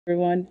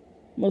Everyone.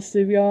 Most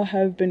of y'all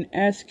have been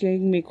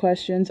asking me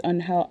questions on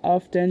how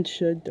often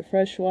should the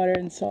freshwater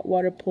and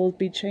saltwater pools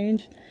be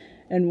changed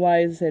and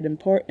why is it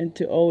important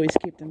to always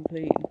keep them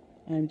clean.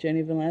 I'm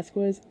Jenny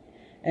Velasquez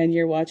and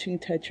you're watching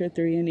Tetra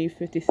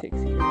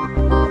 3NE56 here.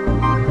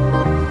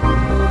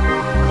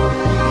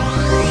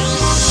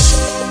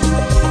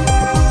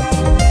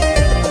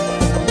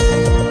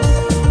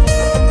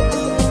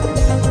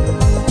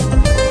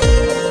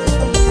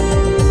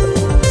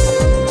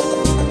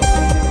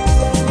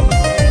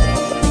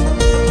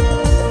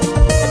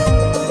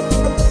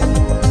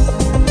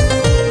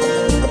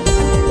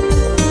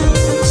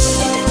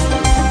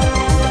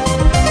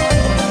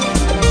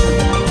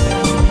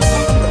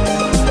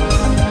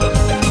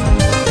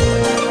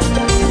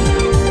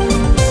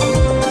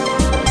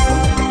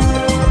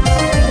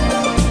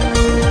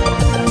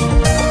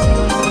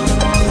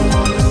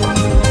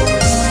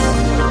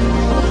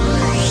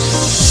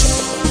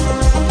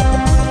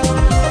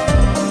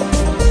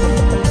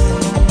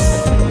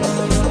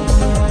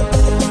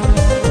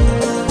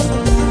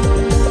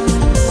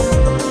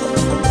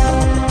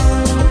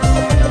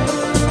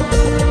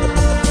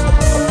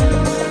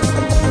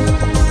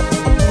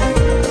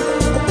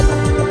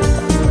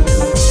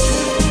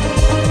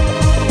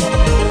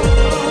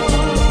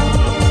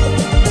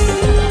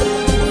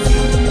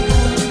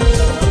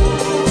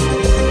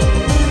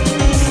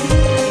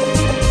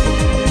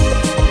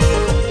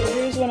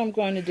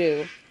 Going to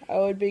do. I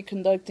would be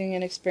conducting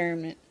an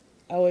experiment.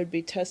 I would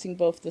be testing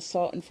both the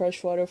salt and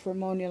fresh water for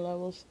ammonia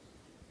levels.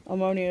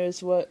 Ammonia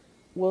is what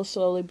will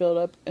slowly build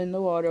up in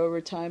the water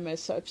over time as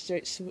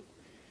substrate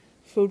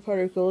food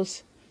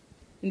particles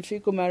and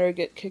fecal matter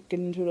get kicked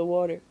into the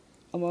water.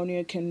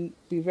 Ammonia can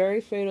be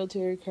very fatal to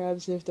your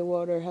crabs if the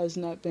water has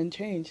not been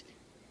changed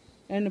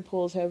and the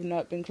pools have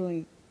not been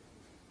cleaned,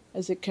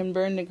 as it can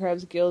burn the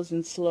crab's gills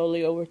and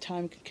slowly over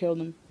time can kill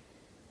them.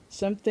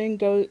 Same thing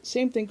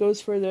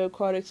goes for the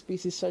aquatic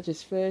species such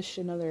as fish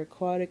and other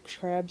aquatic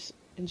crabs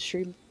in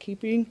stream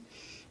keeping.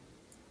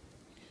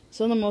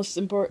 So the most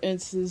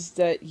important is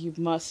that you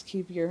must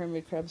keep your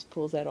hermit crabs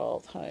pools at all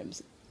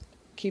times.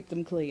 Keep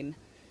them clean.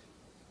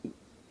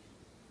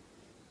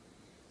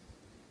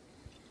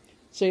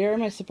 So here are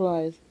my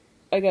supplies.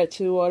 I got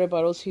 2 water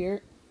bottles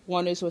here.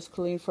 One is with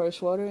clean fresh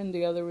water and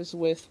the other is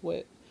with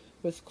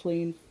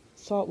clean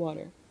salt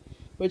water,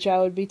 which I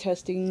would be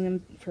testing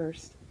them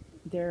first.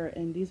 They're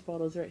in these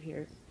bottles right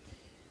here.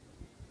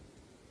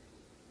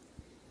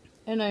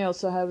 And I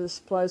also have the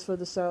supplies for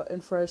the salt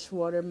and fresh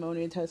water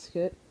ammonia test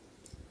kit.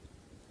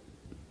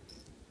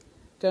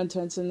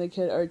 Contents in the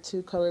kit are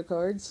 2 color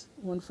cards,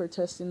 one for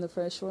testing the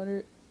fresh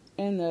water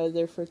and the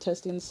other for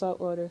testing the salt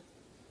water.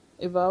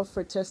 A valve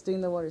for testing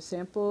the water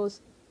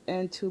samples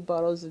and 2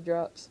 bottles of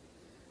drops,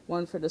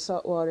 one for the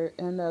salt water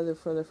and the other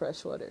for the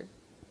fresh water.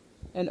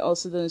 And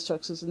also the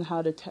instructions on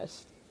how to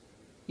test.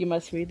 You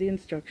must read the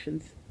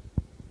instructions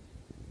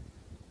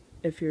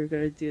if you're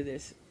going to do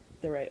this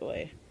the right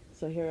way.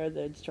 So here are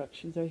the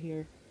instructions right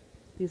here.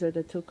 These are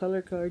the 2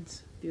 color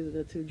cards. These are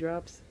the 2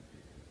 drops.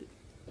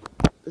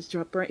 This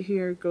drop right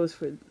here goes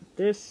for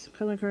this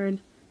color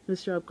card.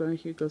 This drop right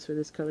here goes for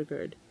this color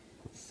card.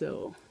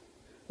 So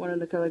one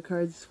of the color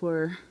cards is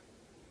for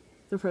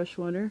the fresh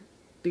water,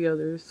 the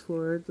other is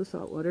for the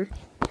salt water.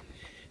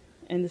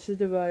 And this is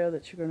the vial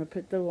that you're going to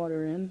put the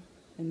water in,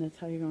 and that's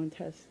how you're going to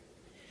test.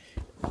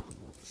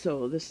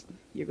 So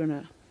you're going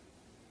to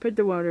put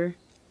the water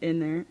in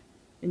there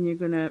and you're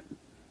gonna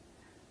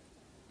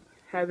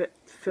have it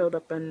filled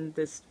up in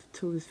this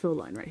fill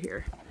line right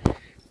here.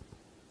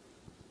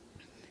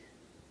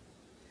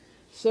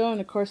 So in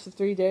the course of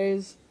 3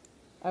 days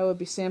I will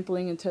be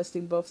sampling and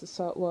testing both the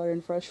salt water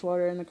and fresh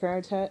water in the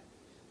crab hat,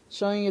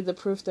 showing you the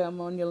proof that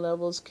ammonia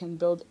levels can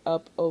build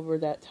up over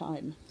that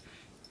time.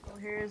 So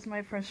here's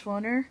my fresh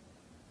water,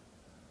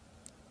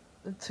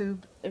 the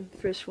tube of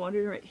fresh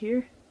water right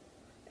here,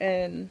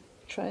 and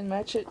try and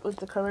match it with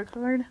the color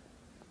card.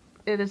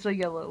 It is a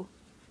yellow.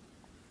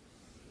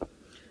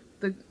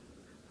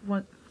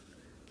 What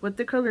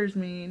the colors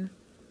mean,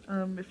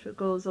 if it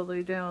goes all the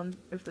way down,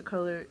 if the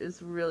color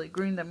is really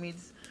green, that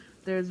means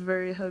there's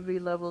very heavy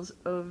levels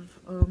of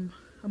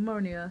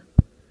ammonia.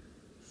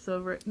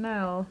 So right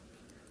now,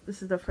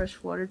 this is the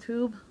fresh water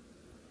tube,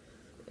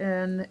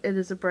 and it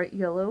is a bright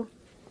yellow.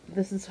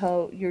 This is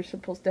how you're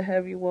supposed to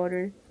have your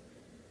water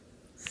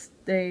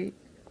stay.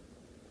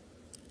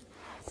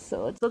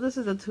 So this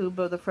is a tube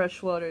of the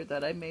fresh water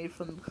that I made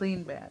from the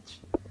clean batch.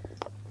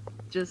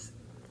 Just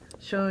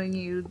showing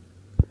you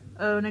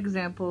an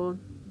example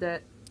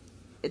that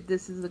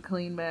this is a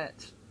clean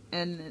batch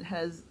and it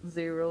has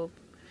 0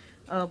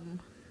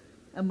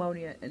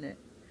 ammonia in it.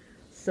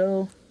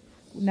 So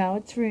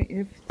now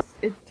if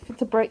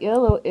it's a bright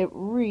yellow, it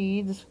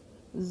reads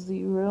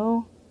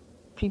 0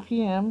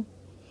 ppm.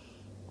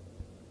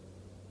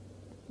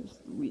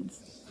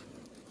 It's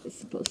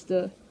supposed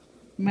to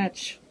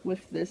match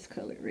with this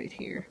color right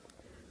here.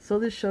 So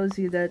this shows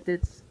you that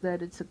it's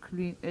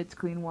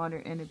clean water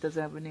and it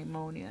doesn't have any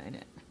ammonia in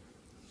it.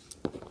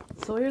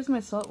 So here's my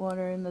salt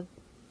water in the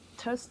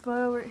test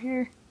vial right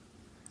here,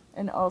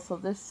 and also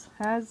this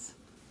has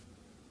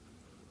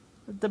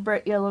the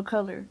bright yellow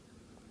color,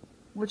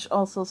 which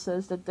also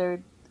says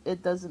that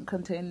it doesn't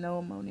contain no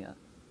ammonia.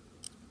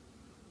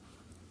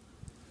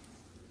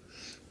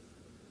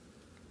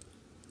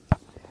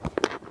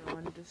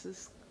 Everyone, this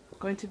is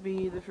going to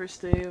be the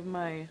first day of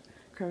my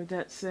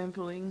carbonate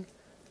sampling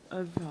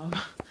of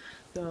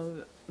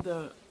the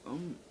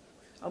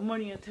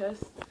ammonia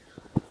test.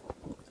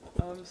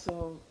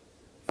 So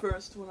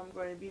first, what I'm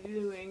going to be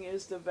doing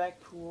is the back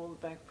pool.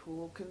 The back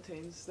pool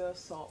contains the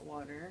salt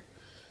water,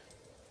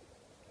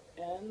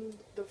 and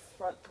the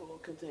front pool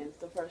contains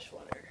the fresh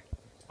water.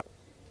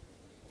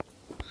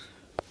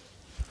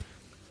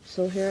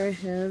 So here I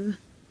have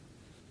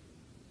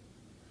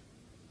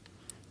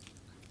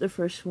the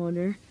fresh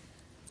water.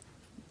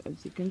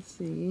 As you can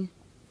see,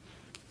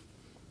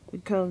 the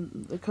color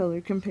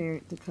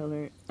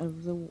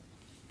of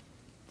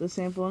the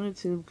sample in the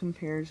tube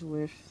compares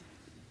with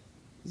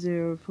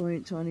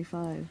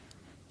 0.25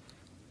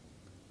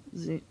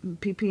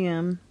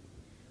 ppm.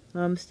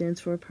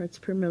 Stands for parts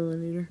per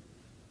milliliter.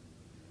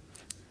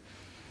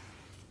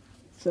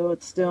 So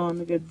it's still on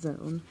the good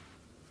zone.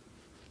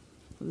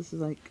 This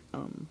is like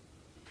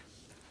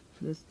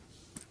this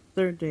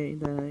third day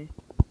that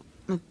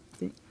I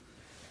think,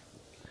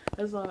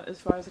 as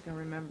far as I can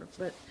remember.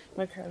 But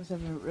my crabs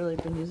haven't really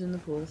been using the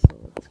pool, so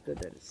it's good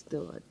that it's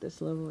still at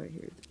this level right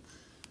here.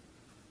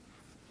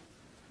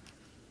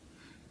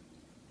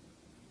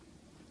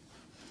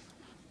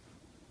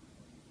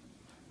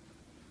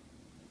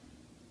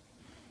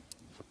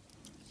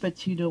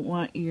 But you don't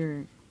want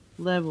your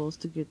levels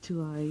to get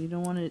too high. You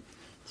don't want it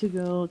to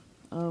go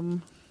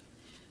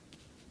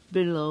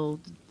below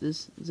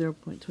this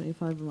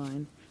 0.25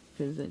 line,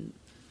 because then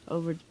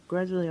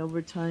gradually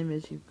over time,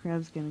 as your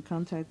crabs get in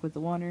contact with the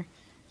water,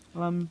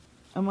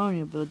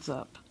 ammonia builds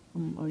up.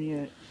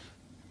 Ammonia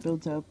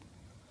builds up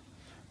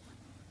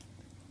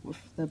with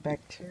the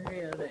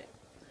bacteria that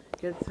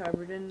gets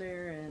harbored in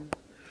there, and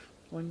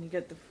when you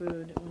get the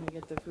food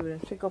in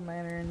fecal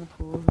matter in the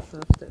pool and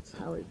stuff, that's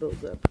how it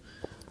builds up.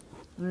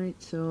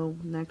 Alright, so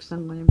next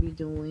I'm going to be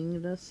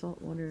doing the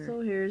salt water.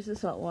 So here's the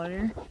salt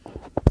water.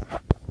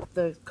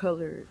 The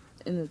color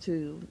in the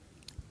tube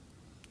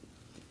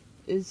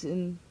is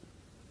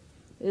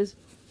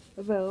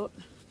about,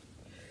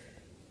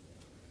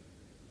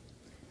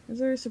 it's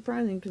very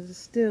surprising because it's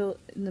still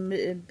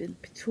in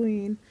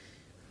between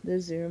the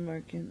 0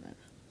 mark and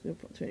the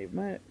 0.25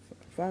 mark,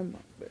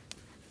 but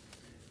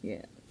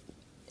yeah,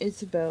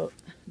 it's about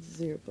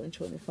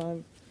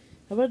 0.25,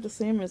 about the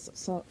same as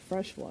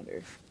fresh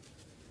water.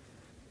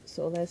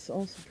 So that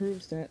also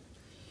proves that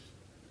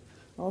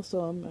also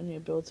ammonia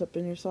builds up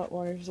in your salt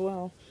water as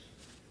well.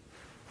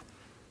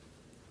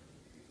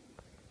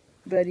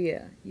 But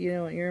yeah, you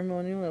don't want your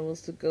ammonia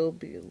levels to go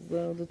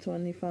below the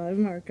 25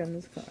 mark on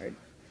this card,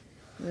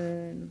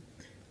 and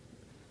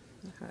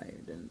higher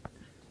than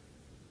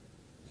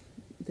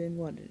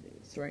what it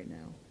is right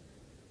now.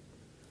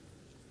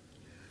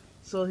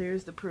 So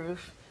here's the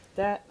proof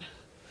that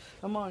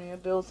ammonia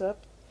builds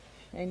up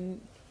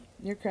in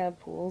your crab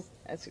pools.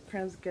 As your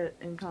crabs get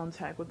in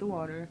contact with the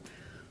water,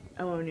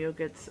 ammonia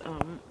gets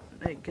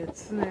it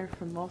gets in there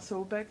from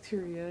also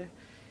bacteria.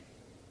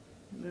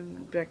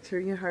 And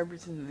bacteria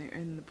harbors in there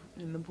in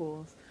the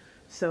pools.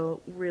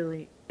 So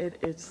really, it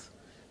is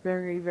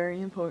very,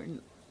 very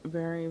important,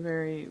 very,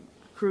 very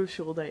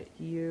crucial that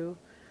you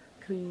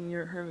clean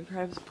your hermit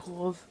crabs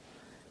pools,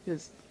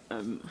 because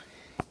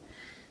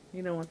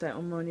you don't want that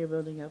ammonia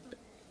building up,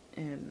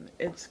 and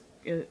it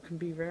can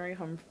be very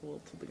harmful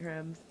to the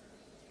crabs.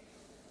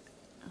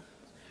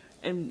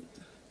 And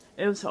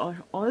it's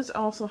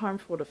also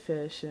harmful to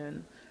fish,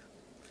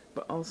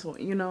 but also,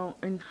 you know,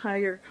 in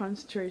higher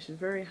concentrations,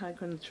 very high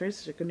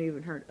concentrations, it can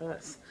even hurt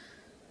us.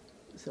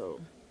 So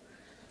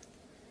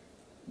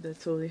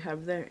that's what we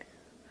have there.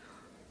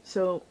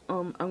 So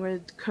I'm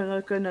going to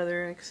conduct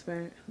another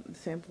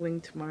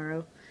sampling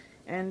tomorrow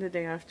and the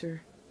day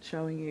after,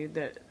 showing you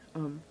that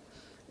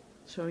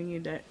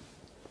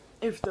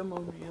if the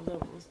ammonia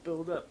levels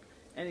build up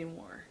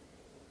anymore.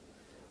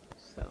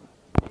 So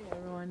hey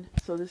everyone,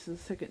 so this is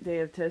the second day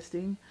of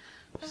testing.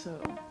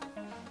 So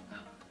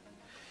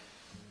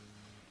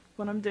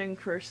what I'm doing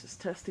first is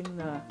testing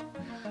the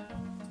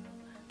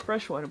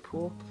freshwater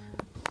pool.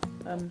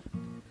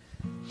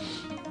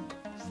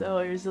 So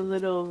here's a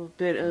little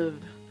bit of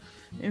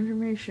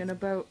information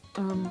about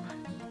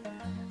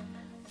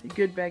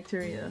good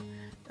bacteria.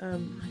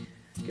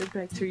 Good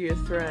bacteria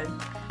thrive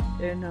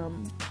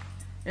in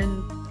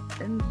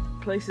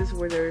places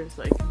where there's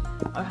like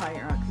a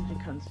higher oxygen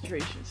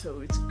concentration.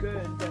 So it's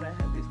good that I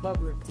have these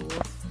bubbler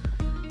pools,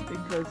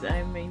 because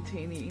I'm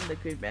maintaining the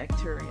good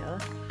bacteria.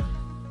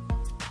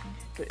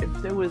 But if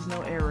there was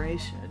no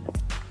aeration,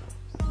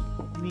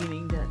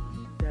 meaning that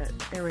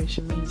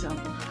aeration means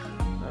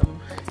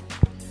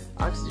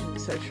oxygen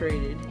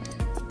saturated,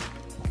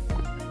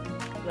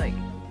 like,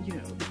 you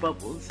know, the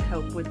bubbles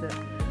help with the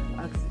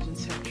oxygen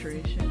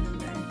saturation,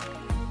 and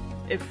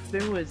if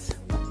there was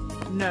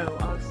no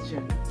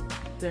oxygen,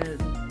 then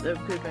the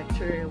good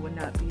bacteria would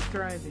not be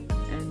thriving,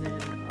 and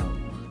then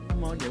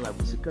ammonia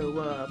levels would go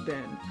up,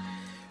 and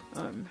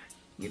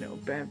you know,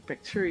 bad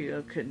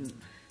bacteria can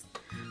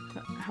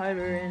hide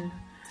in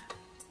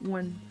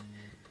when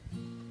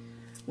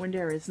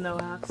there is no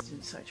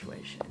oxygen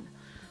saturation.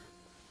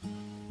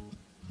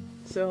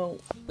 So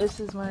this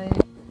is my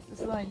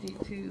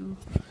D2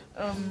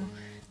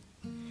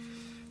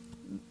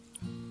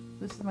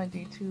 this is my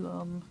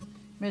D2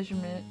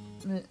 measurement,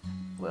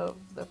 well,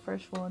 the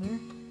fresh water.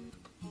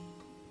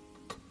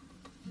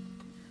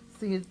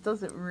 See, it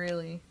doesn't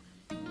really,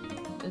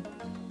 the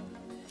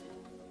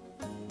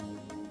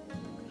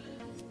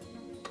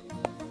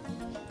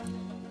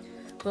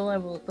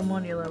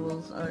ammonia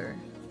levels are,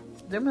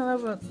 the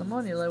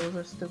ammonia levels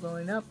are still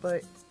going up,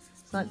 but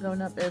it's not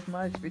going up as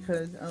much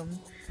because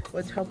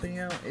what's helping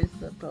out is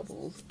the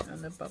bubbles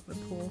and the bubble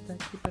pool that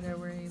keep it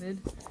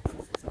aerated.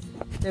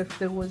 If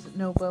there was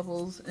no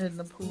bubbles in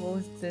the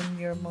pool, then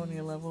your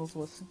ammonia levels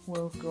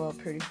will go up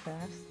pretty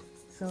fast.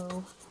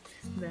 So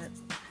that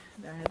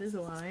is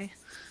why.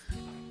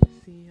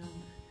 See,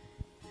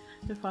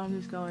 the foam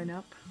is going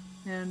up,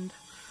 and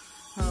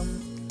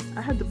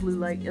I had the blue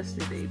light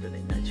yesterday, but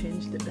then I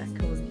changed it back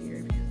over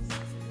here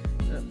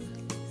because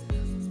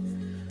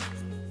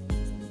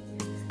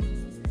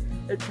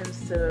it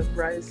tends to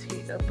rise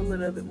heat up a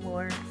little bit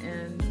more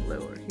and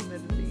lower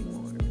humidity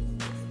more.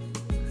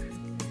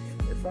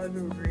 The fiber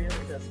really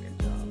does a good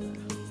job.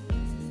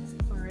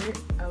 Alright,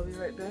 I'll be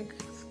right back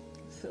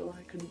so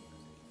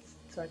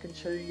I can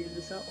show you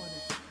the salt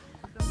water.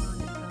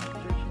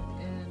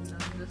 In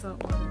the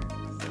salt water,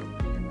 so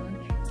pretty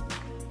much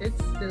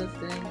it's still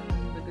staying on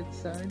the good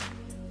side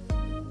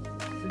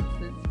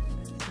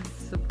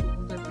since the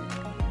pools are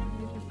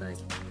being just like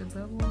the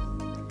bubbles.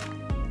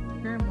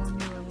 Your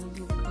ammonia levels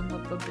will come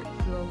up a bit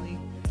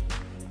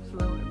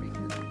slower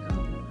because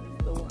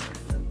the water,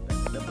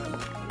 the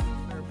bubbles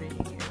are being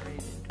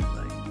aerated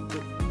by the.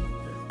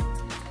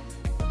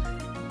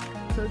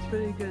 So it's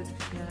pretty good.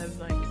 You have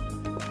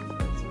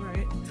that's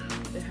alright.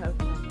 They have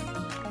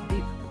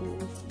deep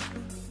pools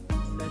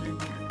instead in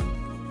here.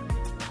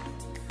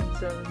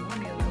 So the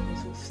ammonia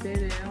levels will stay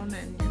down,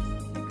 and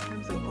your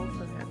kids will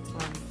also have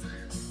fun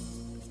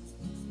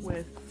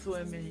with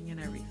swimming and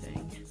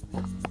everything.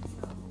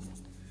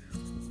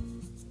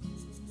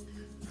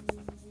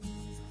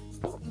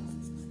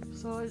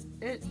 So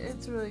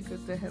it's really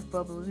good to have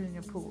bubbles in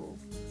your pool,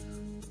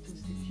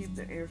 just to keep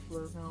the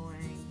airflow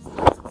going,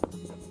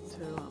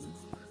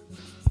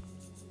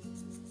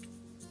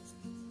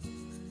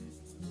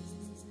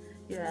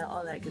 yeah,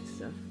 all that good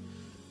stuff.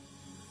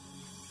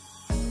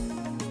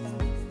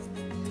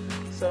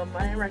 So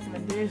my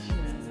recommendation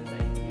is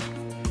that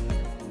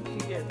you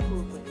can get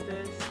pools like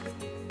this.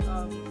 These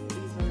are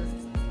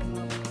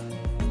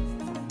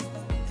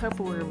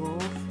Tupperware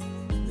bowls.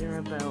 They're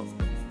about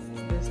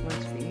this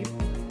much deep.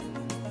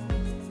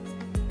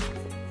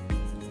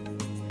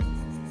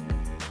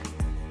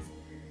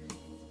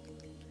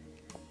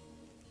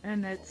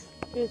 And it's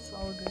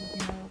all good, you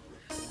know.